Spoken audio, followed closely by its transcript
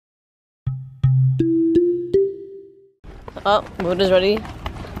Oh, Buddha's ready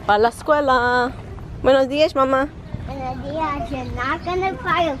para la escuela. Buenos días, mamá. Buenos días. You're not gonna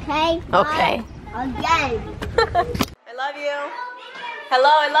cry, okay? Okay. Again. I love you. Hello,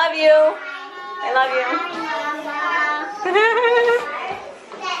 I love you. I love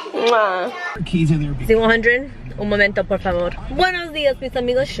you. Keys in there. Z100, un momento, por favor. Buenos días, mis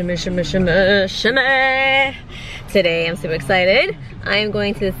amigos. Shimmy, shimmy, shimmy, shimmy. Today, I'm super excited. I am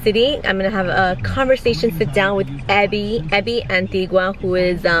going to the city. I'm gonna have a conversation, sit down with Ebby Antigua, who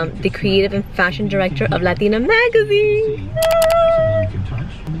is the creative and fashion director of Latnia magazine.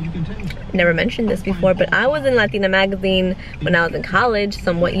 Never mentioned this before, but I was in Latnia magazine when I was in college,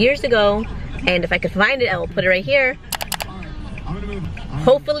 somewhat years ago. And if I could find it, I will put it right here.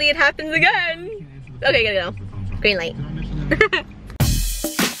 Hopefully it happens again. Okay, gotta go. Green light.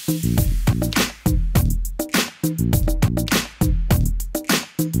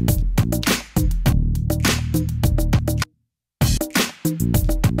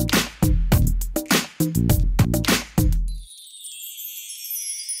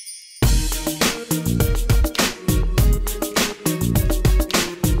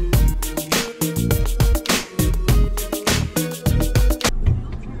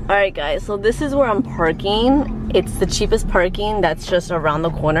 Alright guys, so this is where I'm parking. It's the cheapest parking that's just around the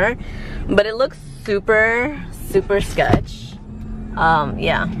corner, but it looks super sketch.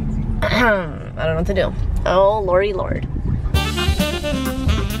 Yeah. I don't know what to do. Oh lordy lord.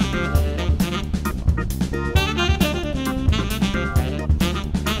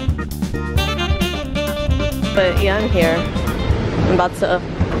 But yeah, I'm here. I'm about to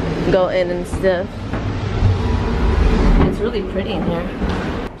go in and stuff. It's really pretty in here.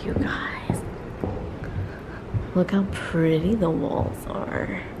 You guys, look how pretty the walls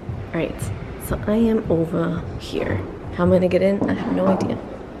are. Alright, so I am over here. How am I gonna get in? I have no idea.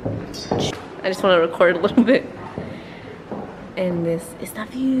 I just want to record a little bit. And this is the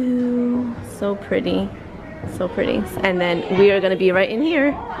view. So pretty. So pretty. And then we are gonna be right in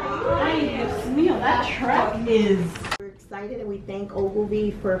here. That truck is... We're excited and we thank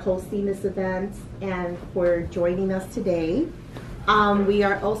Ogilvy for hosting this event and for joining us today. We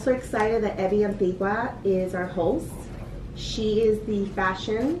are also excited that Ebby Antigua is our host. She is the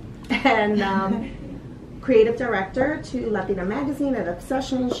fashion and creative director to Latnia magazine at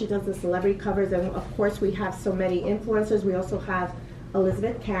Obsession. She does the celebrity covers, and of course we have so many influencers. We also have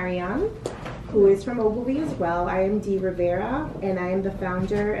Elizabeth Carrion, who is from Ogilvy as well. I am Rivera, and I am the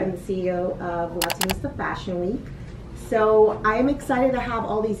founder and the CEO of Latinista Fashion Week. So I am excited to have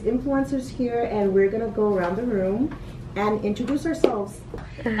all these influencers here, and we're gonna go around the room and introduce ourselves.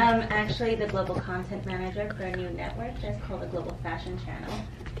 I'm actually the global content manager for a new network that's called the Global Fashion Channel.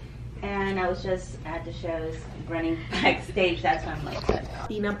 And I was just at the shows running backstage. That's why I'm like that.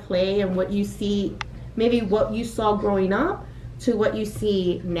 Tina play and what you see, maybe what you saw growing up to what you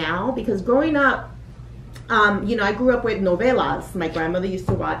see now. Because growing up, you know, I grew up with novelas. My grandmother used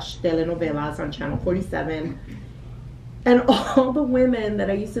to watch telenovelas on Channel 47. And all the women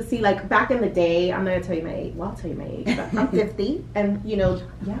that I used to see, like back in the day, I'm not gonna tell you my age. Well, I'll tell you my age. But I'm 50, and you know,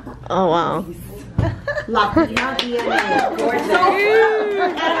 yeah. Oh wow. Latnia DNA, gorgeous,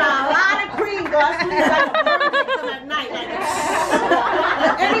 and a lot of cream. Go I sleep like at night. Like.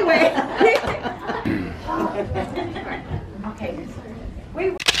 Anyway. Okay.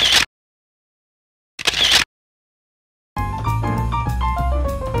 Wait.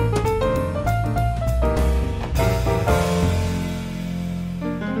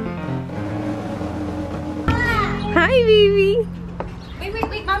 Hi, baby.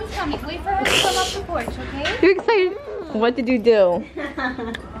 Wait, Mom's coming. Wait for her to come up the porch, okay? You're excited? What did you do?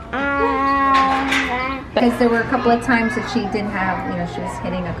 Because there were a couple of times that she didn't have, you know, she was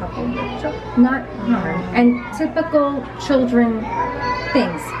hitting a couple of, not hard, and typical children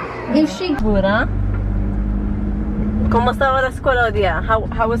things. If she... Buddha? ¿Cómo estaba la escuela hoy día?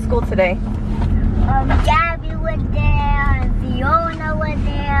 How was school today? Gabby was there, Fiona was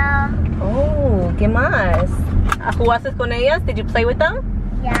there. Oh, ¿qué más? ¿Jugaste con ellas? Did you play with them?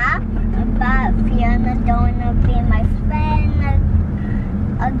 Yeah, but Fiona don't wanna be my friend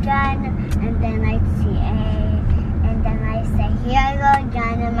again. And then I see and then I say, here I go,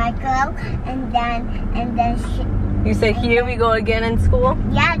 John and Michael. And then she... You say, here we go again in school?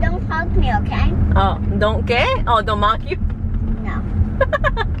 Yeah, don't hug me, okay? Oh, don't qué? Oh, don't mock you? No.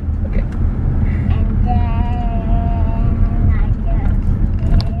 Okay. And then I just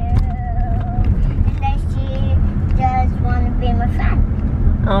do. And then she just want to be my friend.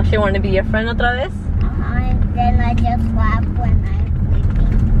 Oh, she wanted to be your friend otra vez? And then I just laugh when I'm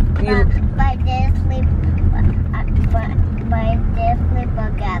sleeping. But I did sleep. But I did sleep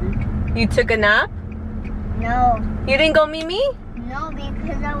again. You took a nap? No. You didn't go, Mimi? No,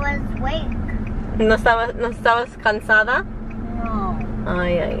 because I was awake. ¿No estabas cansada? No.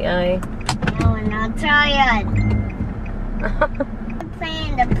 Ay, ay, ay. No, I'm not tired.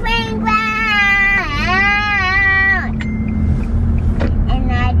 Playing the playground.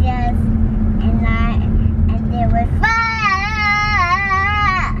 And there was fun.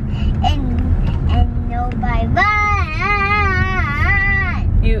 And nobody ran.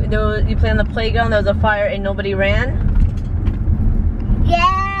 You played on the playground, there was a fire and nobody ran? Yeah.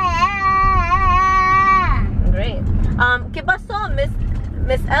 Great. ¿Qué pasó, Miss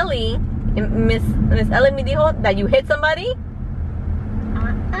Ellie? Miss Ellie me dijo that you hit somebody?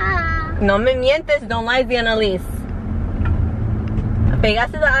 No me mientes, don't lie, Ziana Eliz.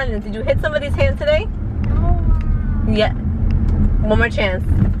 Pegaste a alguien. Did you hit somebody's hand today? No. Yeah. One more chance.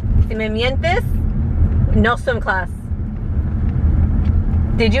 Si me mientes, no swim class.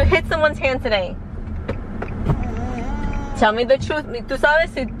 Did you hit someone's hand today? Tell me the truth. Tú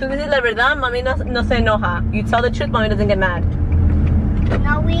sabes, si tú dices la verdad, mami no se enoja. You tell the truth, mommy doesn't get mad.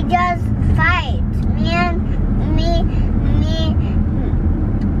 No, we just fight. Me and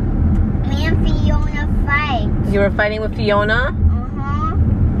Fiona fight. You were fighting with Fiona? Uh-huh.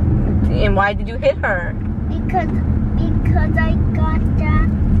 And why did you hit her? Because I got the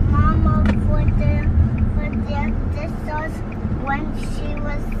mama for the sauce when she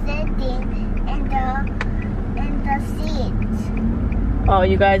was sitting in the seat. Oh,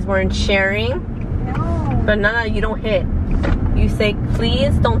 you guys weren't sharing? No. But no, you don't hit. You say,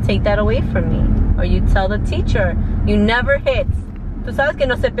 please don't take that away from me. Or you tell the teacher, you never hit. Tú sabes que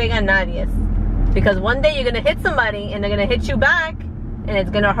no se pega a nadie. Because one day you're going to hit somebody and they're going to hit you back and it's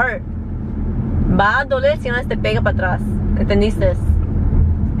going to hurt. Va a doler si una te pega para atrás. ¿Entendiste?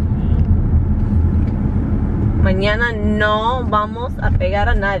 Mañana no vamos a pegar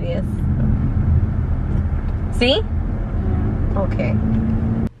a nadie. ¿Sí? Okay.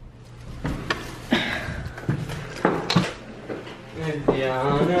 You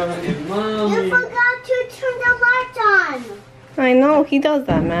forgot to turn the lights on. I know, he does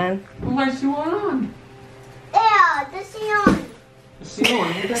that, man. What lights you want on? Yeah, the Sion. The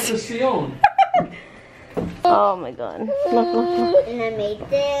Sion. You got the Sion. Oh my god. Look. And I made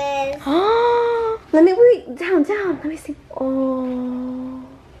this. Let me wait. Down. Let me see. Oh.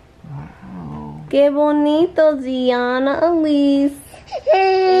 Wow. Qué bonito, Ziana Eliz.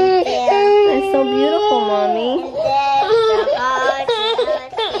 Thank you. It's so beautiful, mommy.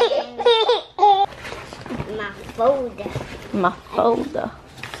 My folder. Mafalda.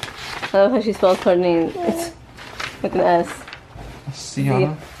 I love how she spells her name. It's with an S.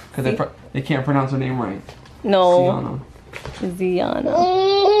 Ziana? Because they can't pronounce her name right. No. Ziana.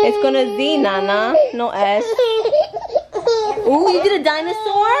 It's gonna Z, Nana. No S. Ooh, you did a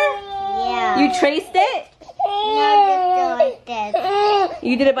dinosaur? Yeah. You traced it? No, just like this.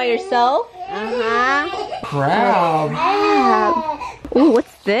 You did it by yourself? Uh-huh. Crab. Ooh,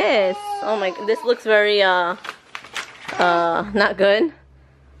 what's this? Oh my, this looks very, not good.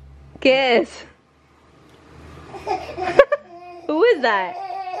 ¿Qué es? Who is that?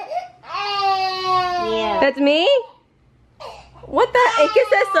 Yeah. That's me? What the? ¿Qué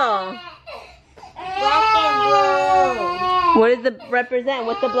es eso? Black and blue. What does it represent?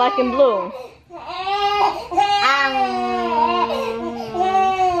 What's the black and blue?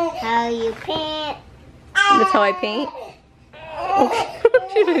 How you paint. That's how I paint?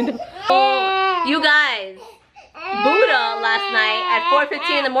 Oh, you guys, Buddha last night at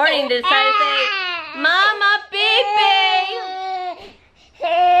 4:15 in the morning decided to say, Mama Pepe!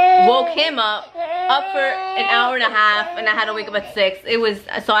 Woke him up for an hour and a half, and I had to wake up at 6. It was,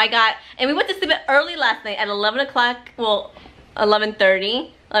 so I got, and we went to sleep early last night at 11 o'clock, well,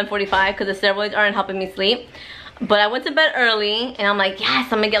 11:30, 11:45, because the steroids aren't helping me sleep. But I went to bed early, and I'm like,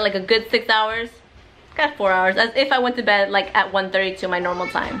 yes, I'm gonna get like a good 6 hours. Got 4 hours, as if I went to bed like at 1:32 my normal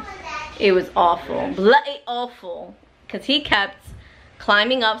time. It was awful, bloody awful, because he kept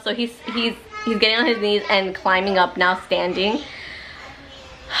climbing up. So he's getting on his knees and climbing up, now standing.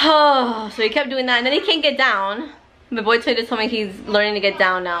 Oh, so he kept doing that, and then he can't get down. My Boytoy just told me he's learning to get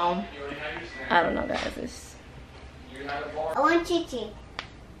down now. I don't know, guys. I want Chichi.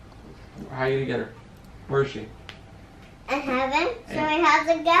 How are you gonna get her? Where is she? In heaven, so we have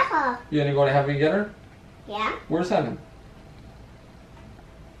to get her. You gonna go to heaven and get her? Yeah? Where's heaven?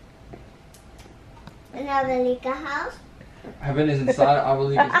 In Avelika house. Heaven is inside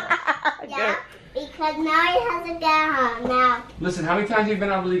Abuelita's house. Yeah, because now he has to get her now. Listen, how many times have you been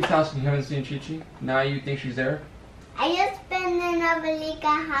to Abuelita's house and you haven't seen Chi-Chi? Now you think she's there? I just been in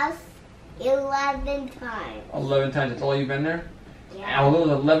Avelika house 11 times. 11 times, that's all you've been there? Yeah. Out of those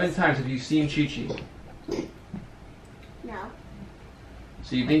 11 times have you seen Chi-Chi?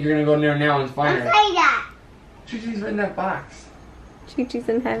 So you think you're gonna go in there now and find Don't her? say that. Chi-Chi's right in that box. Chi-Chi's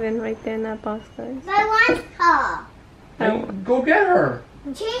in heaven right there in that box, guys. But I want her. Then go get her.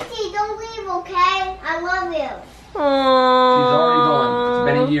 Chi-Chi, don't leave, okay? I love you. Aww. She's already gone.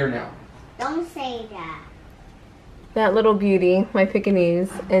 It's been a year now. Don't say that. That little beauty, my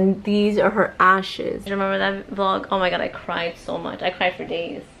Pekingese, and these are her ashes. Remember that vlog? Oh my god, I cried so much. I cried for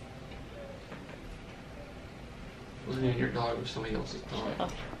days. It wasn't even your dog, it was somebody else's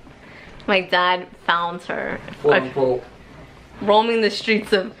dog. My dad found her. Quote unquote. Roaming the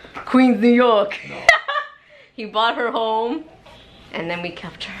streets of Queens, New York. No. He brought her home, and then we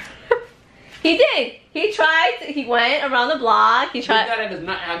kept her. He did. He tried. He went around the block. He tried. Your dad does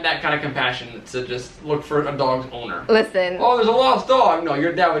not have that kind of compassion to just look for a dog's owner. Listen. Oh, there's a lost dog. No,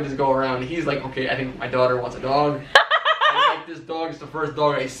 your dad would just go around. He's like, okay, I think my daughter wants a dog. I like this dog. It's the first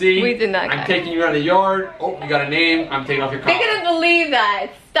dog I see. We did not. I'm taking you out of the yard. Oh, you got a name. I'm taking off your collar. They couldn't believe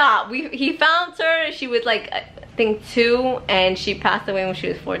that. Stop. He found her. She was like, I think 2, and she passed away when she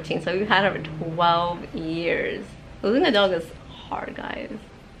was 14. So we've had her for 12 years. Losing a dog is hard, guys.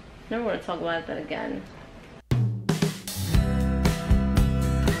 Never want to talk about that again.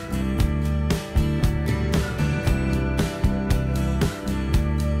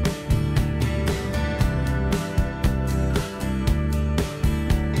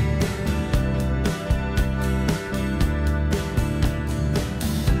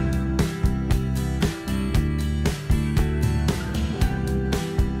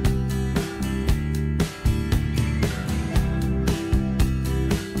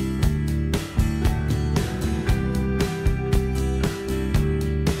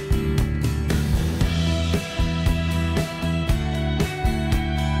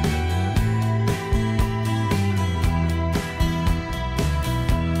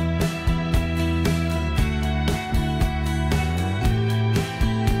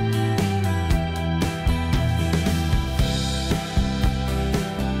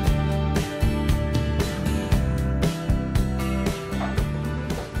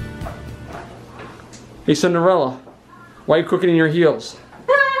 Hey, Cinderella. Why are you cooking in your heels?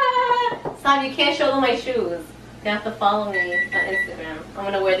 Stop, you can't show them my shoes. You have to follow me on Instagram. I'm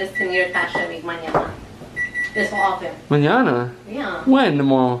gonna wear this to New York Fashion Week mañana. This will outfit. Mañana? Yeah. When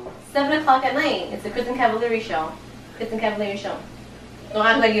tomorrow? 7 o'clock at night. It's the Kristen Cavallari show. Kristen Cavallari show. Don't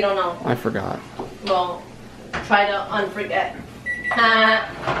act like you don't know. I forgot. Well, try to unforget.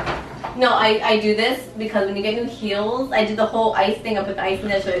 No, I do this because when you get new heels, I did the whole ice thing. I put the ice in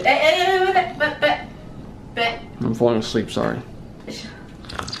there so it, I'm falling asleep, sorry.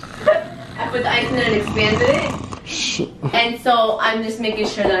 I put the ice in there and expanded it. And so I'm just making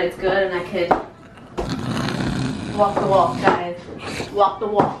sure that it's good and I could walk the walk, guys. Walk the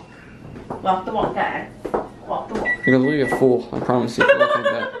walk. Walk the walk, guys. Walk the walk. You're gonna leave a fool, I promise you. If you look like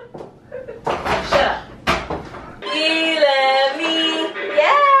that. Shut up. You love me.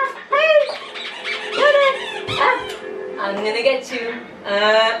 Yeah. Hey. I'm gonna get you.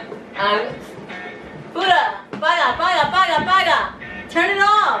 Buddha. Paga. Turn it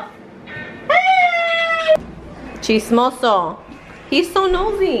off. Hey. Chismoso. He's so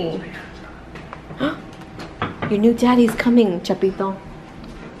nosy. Your new daddy's coming, Chapito.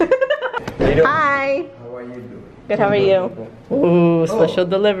 Hi. How are you doing? Good, how are you? Ooh, special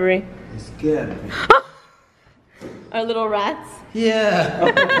delivery. You scared me. Our little rats. Yeah.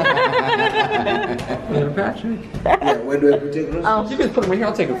 Little Patrick. Yeah, where do I take it? Oh, You can put them right here,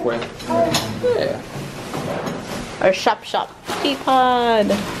 I'll take it for you. Yeah. our shop teapot.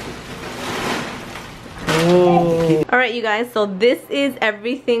 Ooh. All right, you guys, so this is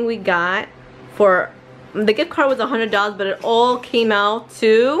everything we got for, the gift card was $100, but it all came out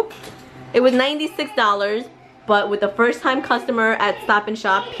to, it was $96, but with the first time customer at Stop and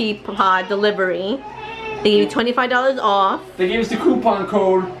Shop Peapod Delivery, they gave you $25 off. They gave us the coupon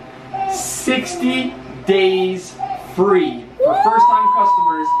code 60 days free. For first time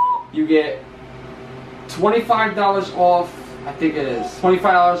customers, you get $25 off, I think it is.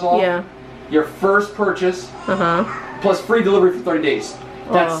 $25 off. Yeah. Your first purchase, plus free delivery for 30 days.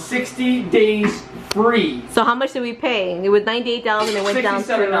 That's 60 days free. So how much did we pay? It was $98 and it went down to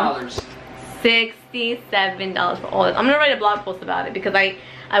 $67. $67 for all this. I'm gonna write a blog post about it because I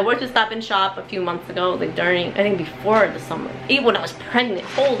worked at Stop and Shop a few months ago, like during, I think before the summer, even when I was pregnant.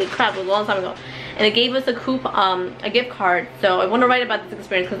 Holy crap, it was a long time ago. And it gave us a a gift card. So I want to write about this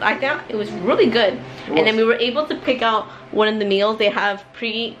experience because I thought it was really good. And then we were able to pick out one of the meals. They have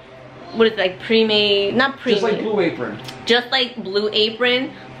what is it, like pre-made, not pre-made. Just like Blue Apron. Just like Blue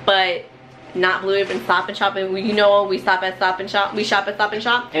Apron, but not Blue Apron, Stop and Shop. And we shop at Stop and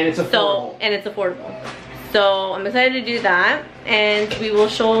Shop. And it's affordable. So I'm excited to do that, and we will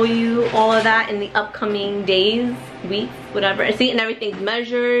show you all of that in the upcoming days, weeks, whatever. See, and everything's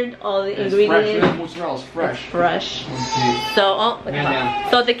measured, all the ingredients. Fresh. Mozzarella is fresh. It's fresh. Okay. So,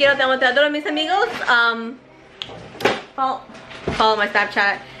 so te quiero, te amo, te adoro, mis amigos. Follow my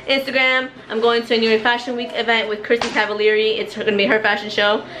Snapchat, Instagram. I'm going to a New York Fashion Week event with Kristen Cavalieri. It's going to be her fashion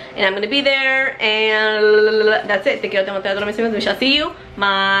show, and I'm going to be there. And that's it. Te quiero, te amo, te adoro, mis amigos. We shall see you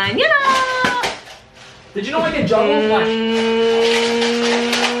mañana. Did you know I can juggle? Watch.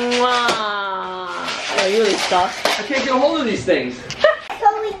 Oh, you really suck. I can't get a hold of these things. So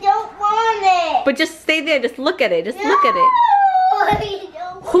we don't want it. But just stay there. Just look at it. Just look at it. We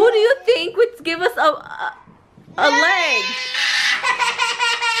don't Who do you think would give us a leg?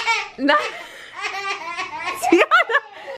 Not Ziana.